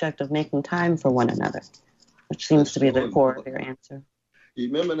project of making time for one another, which seems to be the core of your answer. You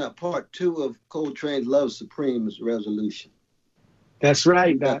remember that part 2 of Coltrane's Love Supreme's resolution? That's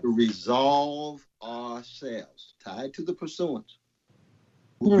right. We got to resolve ourselves, tied to the pursuance.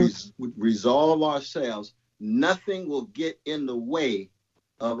 We resolve ourselves. Nothing will get in the way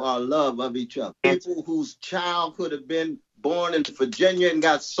of our love of each other. People whose child could have been born in Virginia and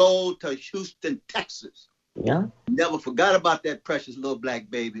got sold to Houston, Texas. Yeah. Never forgot about that precious little black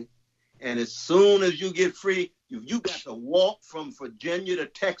baby. And as soon as you get free, if you got to walk from Virginia to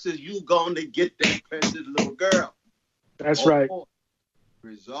Texas, you going to get that precious little girl. That's right.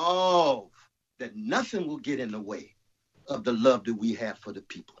 Resolve that nothing will get in the way of the love that we have for the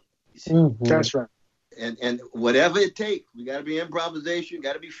people. That's right. And whatever it takes, we got to be improvisation,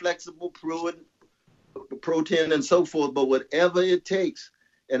 got to be flexible, protein, and so forth. But whatever it takes,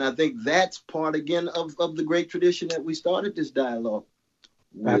 and I think that's part again of the great tradition that we started this dialogue.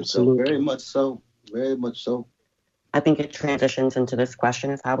 Absolutely, very much so, very much so. I think it transitions into this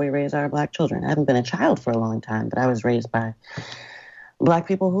question of how we raise our Black children. I haven't been a child for a long time, but I was raised by Black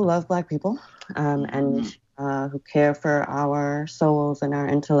people who love Black people, and who care for our souls and our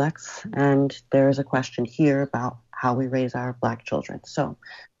intellects. And there is a question here about how we raise our Black children. So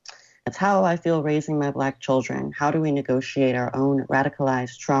that's how I feel raising my Black children. How do we negotiate our own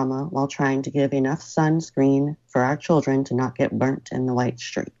radicalized trauma while trying to give enough sunscreen for our children to not get burnt in the white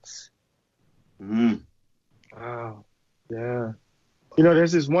streets? Wow. Yeah. You know,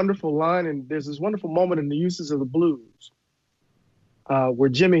 there's this wonderful line and there's this wonderful moment in the Uses of the Blues where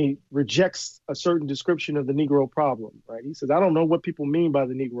Jimmy rejects a certain description of the Negro problem, right? He says, I don't know what people mean by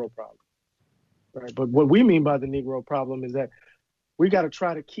the Negro problem, right? But what we mean by the Negro problem is that we got to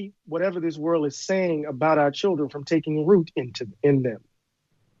try to keep whatever this world is saying about our children from taking root in them.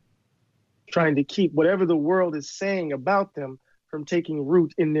 Trying to keep whatever the world is saying about them from taking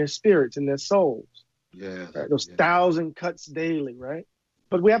root in their spirits, in their souls. Yeah. Right? Those 1,000 cuts daily, right?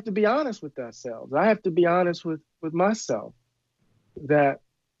 But we have to be honest with ourselves. I have to be honest with myself that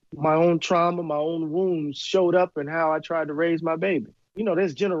my own trauma, my own wounds showed up in how I tried to raise my baby. You know,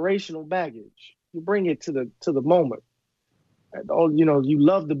 there's generational baggage. You bring it to the moment. You know, you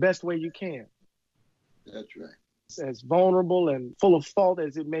love the best way you can. That's right. As vulnerable and full of fault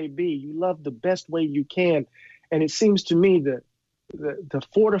as it may be, you love the best way you can. And it seems to me that to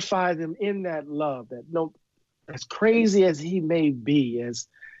fortify them in that love, that as crazy as he may be,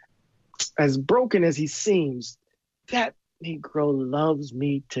 as broken as he seems, that Negro loves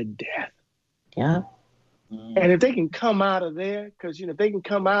me to death. Yeah. And if they can come out of there, because, you know, if they can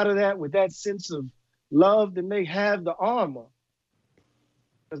come out of that with that sense of love, then they have the armor.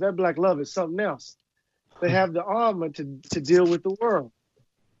 Because that Black love is something else. They have the armor to deal with the world.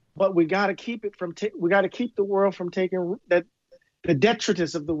 But we got to keep it from, we got to keep the world from taking that, the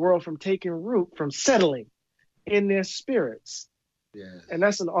detritus of the world from taking root, from settling in their spirits. Yeah. And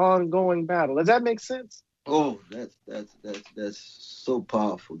that's an ongoing battle. Does that make sense? Oh, that's so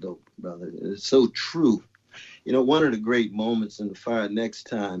powerful, though, brother. It's so true. You know, one of the great moments in The Fire Next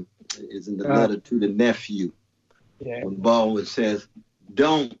Time is in the letter to the nephew. Yeah. When Baldwin says,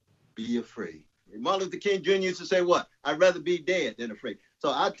 don't be afraid. Martin Luther King Jr. used to say what? I'd rather be dead than afraid. So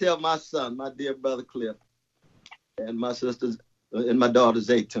I tell my son, my dear brother Cliff, and my sisters, and my daughter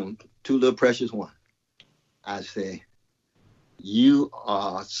Zaytune, two little precious ones, I say, you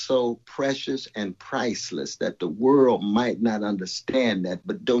are so precious and priceless that the world might not understand that,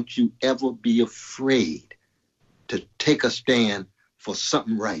 but don't you ever be afraid to take a stand for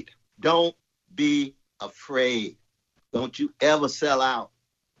something right. Don't be afraid. Don't you ever sell out.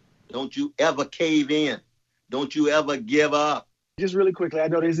 Don't you ever cave in. Don't you ever give up. Just really quickly, I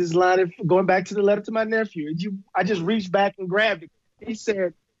know there's this line of, going back to the letter to my nephew. I just reached back and grabbed it. He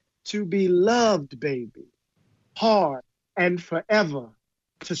said, to be loved, baby, hard and forever,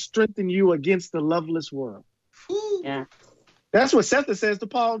 to strengthen you against the loveless world. Yeah. That's what Seth says to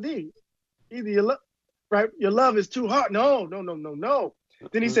Paul D. Either your love is too hard. No.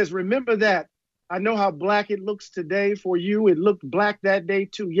 Then he says, remember that. I know how black it looks today for you. It looked black that day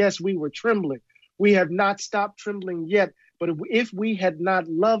too. Yes, we were trembling. We have not stopped trembling yet. But if we had not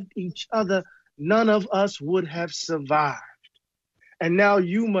loved each other, none of us would have survived. And now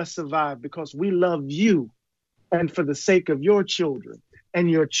you must survive because we love you and for the sake of your children and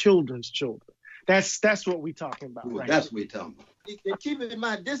your children's children. That's what we're talking about. Ooh, right? That's what we're talking about. And keep in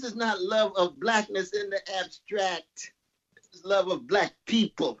mind, this is not love of blackness in the abstract. This is love of black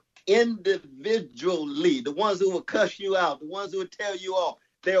people individually. The ones who will cuss you out, the ones who will tell you off.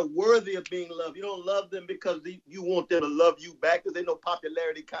 They're worthy of being loved. You don't love them because you want them to love you back because there's no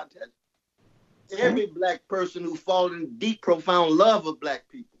popularity contest. Every black person who fallen in deep, profound love of black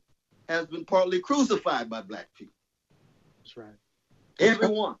people has been partly crucified by black people. That's right.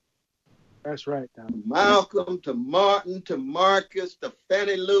 Everyone. That's right. From Malcolm to Martin to Marcus to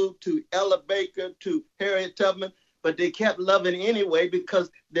Fannie Lou to Ella Baker to Harriet Tubman. But they kept loving anyway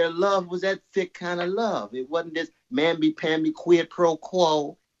because their love was that thick kind of love. It wasn't this mamby-pamby quid pro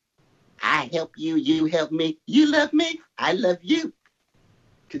quo. I help you, you help me. You love me, I love you.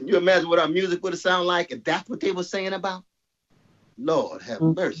 Can you imagine what our music would have sounded like if that's what they were saying about? Lord have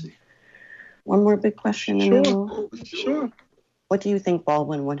mercy. One more big question. Sure. What do you think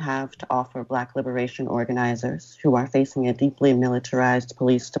Baldwin would have to offer Black liberation organizers who are facing a deeply militarized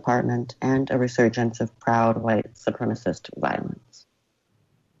police department and a resurgence of proud white supremacist violence?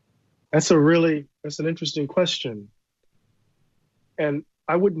 That's an interesting question. And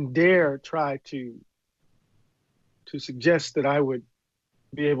I wouldn't dare try to suggest that I would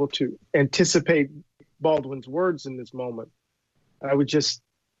be able to anticipate Baldwin's words in this moment. I would just,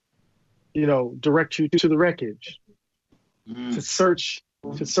 direct you to the wreckage. To search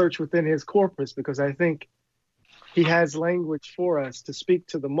within his corpus, because I think he has language for us to speak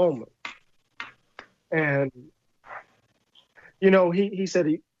to the moment. And, you know, he said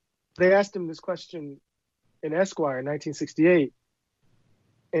they asked him this question in Esquire in 1968.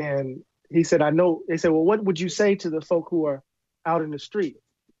 And he said, they said, well, what would you say to the folk who are out in the street?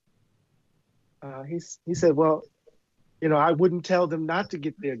 He said, well, you know, I wouldn't tell them not to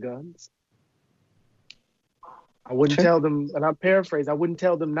get their guns. I wouldn't tell them, and I'm paraphrasing, I wouldn't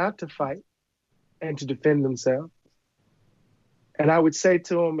tell them not to fight and to defend themselves. And I would say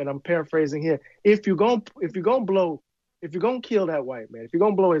to them, and I'm paraphrasing here, if you're gonna kill that white man, if you're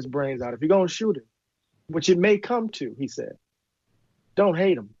gonna blow his brains out, if you're gonna shoot him, which it may come to, he said, don't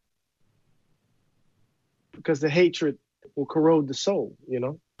hate him, because the hatred will corrode the soul, you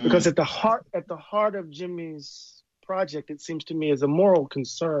know. Because at the heart of Jimmy's project, it seems to me, is a moral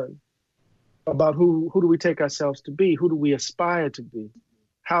concern about who do we take ourselves to be, who do we aspire to be,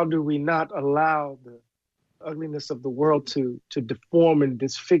 how do we not allow the ugliness of the world to deform and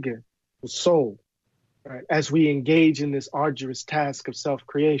disfigure the soul, right, as we engage in this arduous task of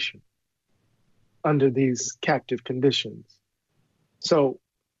self-creation under these captive conditions. So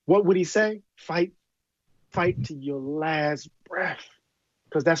what would he say? Fight to your last breath,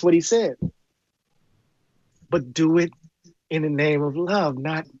 because that's what he said. But do it in the name of love,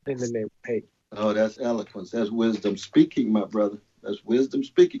 not in the name of hate. Oh, that's eloquence. That's wisdom speaking, my brother. That's wisdom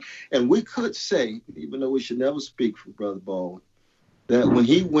speaking. And we could say, even though we should never speak for Brother Baldwin, that when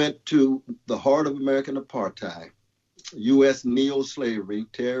he went to the heart of American apartheid, U.S. neo-slavery,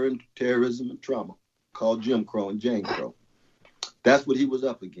 terrorism and trauma, called Jim Crow and Jane Crow, that's what he was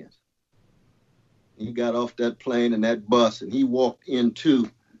up against. He got off that plane and that bus, and he walked into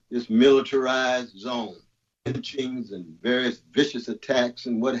this militarized zone, lynchings and various vicious attacks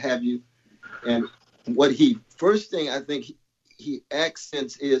and what have you. And what first thing I think he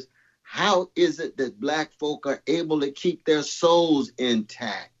accents is, how is it that Black folk are able to keep their souls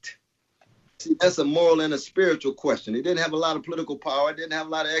intact? See, that's a moral and a spiritual question. They didn't have a lot of political power. They didn't have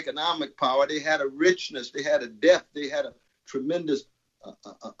a lot of economic power. They had a richness. They had a depth. They had a tremendous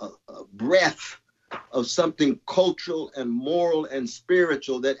breadth of something cultural and moral and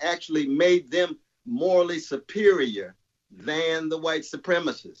spiritual that actually made them morally superior than the white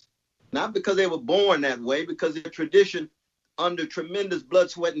supremacists. Not because they were born that way, because their tradition under tremendous blood,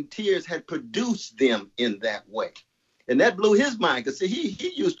 sweat, and tears had produced them in that way. And that blew his mind, because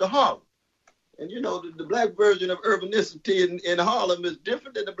he used to Harlem. And you know, the Black version of urbanicity in Harlem is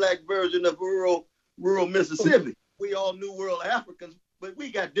different than the Black version of rural Mississippi. We all New World Africans, but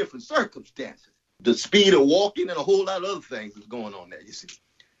we got different circumstances. The speed of walking and a whole lot of other things is going on there, you see.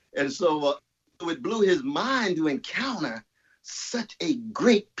 And so it blew his mind to encounter such a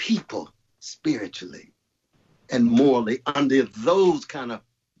great people spiritually and morally under those kind of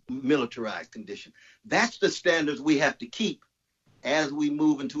militarized conditions. That's the standards we have to keep as we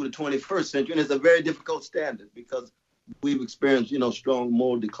move into the 21st century. And it's a very difficult standard because we've experienced, strong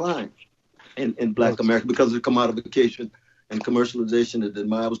moral decline in Black America because of commodification and commercialization that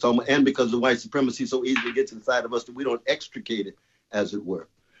Maya was talking about, and because the white supremacy so easily gets inside of us that we don't extricate it, as it were.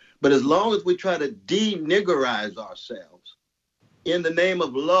 But as long as we try to de-niggerize ourselves in the name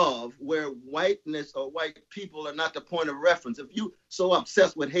of love, where whiteness or white people are not the point of reference. If you so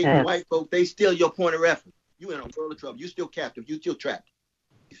obsessed with hating white folk, they steal your point of reference. You in a world of trouble. You still captive. You still trapped.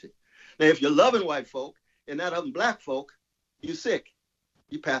 You see. Now, if you're loving white folk and not loving Black folk, you're sick.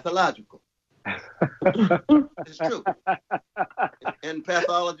 You're pathological. It's true. And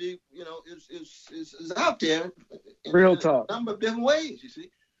pathology, is out there in Real talk. A number of different ways, you see.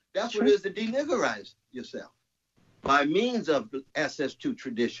 That's what it is to deniggerize yourself by means of the SS2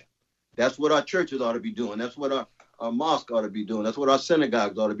 tradition. That's what our churches ought to be doing. That's what our mosque ought to be doing. That's what our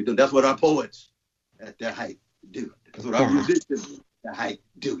synagogues ought to be doing. That's what our poets at their height do. That's what our musicians at their height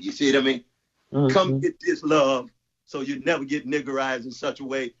do. You see what I mean? Mm-hmm. Come get this love so you never get niggerized in such a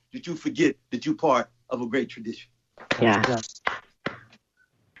way that you forget that you're part of a great tradition. Yeah.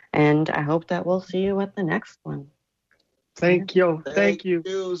 And I hope that we'll see you at the next one. Thank you. Thank you.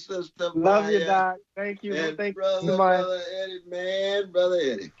 Sister Love Maya. you, Doc. Thank you. And Thank brother, you, Maya. Brother Eddie, man. Brother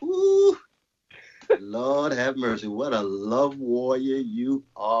Eddie. Woo. Lord have mercy. What a love warrior you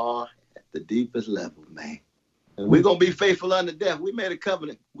are at the deepest level, man. And we're going to be faithful unto death. We made a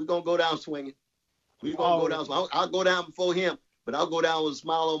covenant. We're going to go down swinging. We're going to go down. I'll go down before him, but I'll go down with a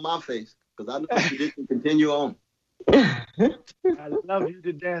smile on my face because I know the tradition continue on. I love you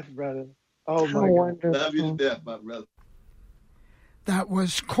to death, brother. Oh, my God. Love you to death, my brother. That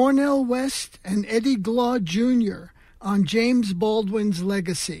was Cornel West and Eddie Glaude Jr. on James Baldwin's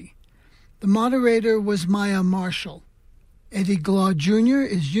legacy. The moderator was Maya Marshall. Eddie Glaude Jr.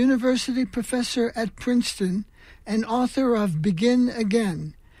 is university professor at Princeton and author of Begin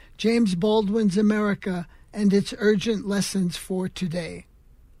Again, James Baldwin's America and its urgent lessons for today.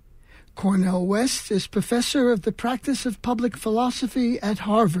 Cornel West is professor of the practice of public philosophy at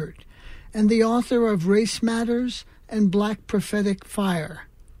Harvard and the author of Race Matters and Black Prophetic Fire.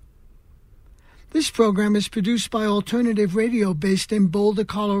 This program is produced by Alternative Radio based in Boulder,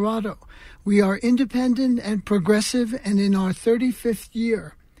 Colorado. We are independent and progressive and in our 35th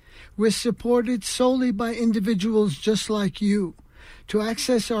year. We're supported solely by individuals just like you. To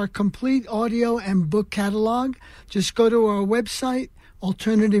access our complete audio and book catalog, just go to our website,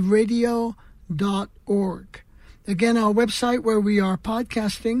 alternativeradio.org. Again, our website where we are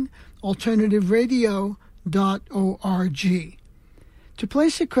podcasting, alternativeradio.org. To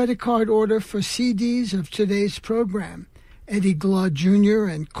place a credit card order for CDs of today's program, Eddie Glaude Jr.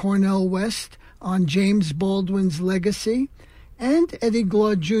 and Cornel West on James Baldwin's legacy, and Eddie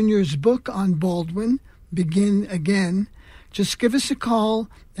Glaude Jr.'s book on Baldwin, Begin Again, just give us a call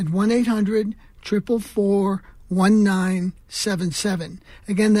at 1-800-444-1977.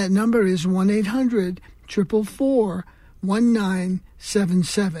 Again, that number is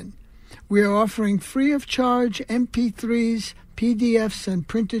 1-800-444-1977. We are offering free of charge MP3s, PDFs, and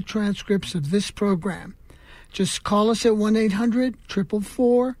printed transcripts of this program. Just call us at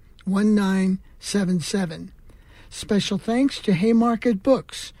 1-800-444-1977. Special thanks to Haymarket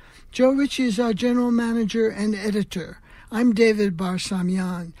Books. Joe Ritchie is our general manager and editor. I'm David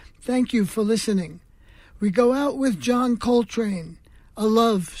Barsamian. Thank you for listening. We go out with John Coltrane, A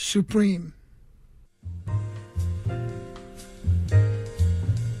Love Supreme.